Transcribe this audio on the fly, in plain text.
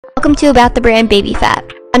Welcome to About the Brand Baby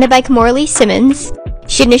Phat. Founded by Kimberly Simmons,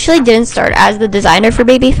 she initially didn't start as the designer for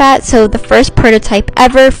Baby Phat, so the first prototype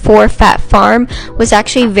ever for Phat Farm was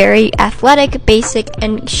actually very athletic, basic,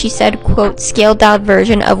 and she said, quote, scaled down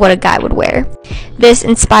version of what a guy would wear. This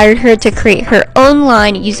inspired her to create her own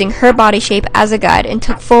line using her body shape as a guide and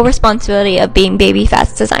took full responsibility of being Baby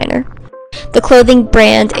Phat's designer. The clothing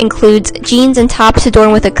brand includes jeans and tops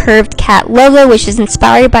adorned with a curved cat logo, which is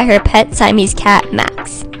inspired by her pet Siamese cat,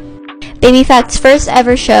 Max. Baby Phat's first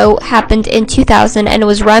ever show happened in 2000 and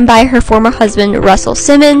was run by her former husband, Russell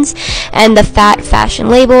Simmons, and the Phat fashion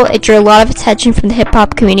label. It drew a lot of attention from the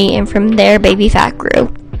hip-hop community, and from there, Baby Phat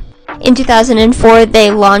grew. In 2004,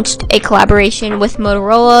 they launched a collaboration with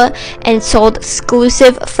Motorola and sold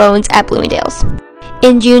exclusive phones at Bloomingdale's.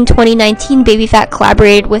 In June 2019, Baby Phat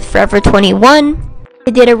collaborated with Forever 21.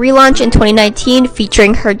 They did a relaunch in 2019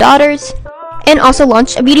 featuring her daughters, and also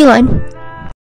launched a beauty line.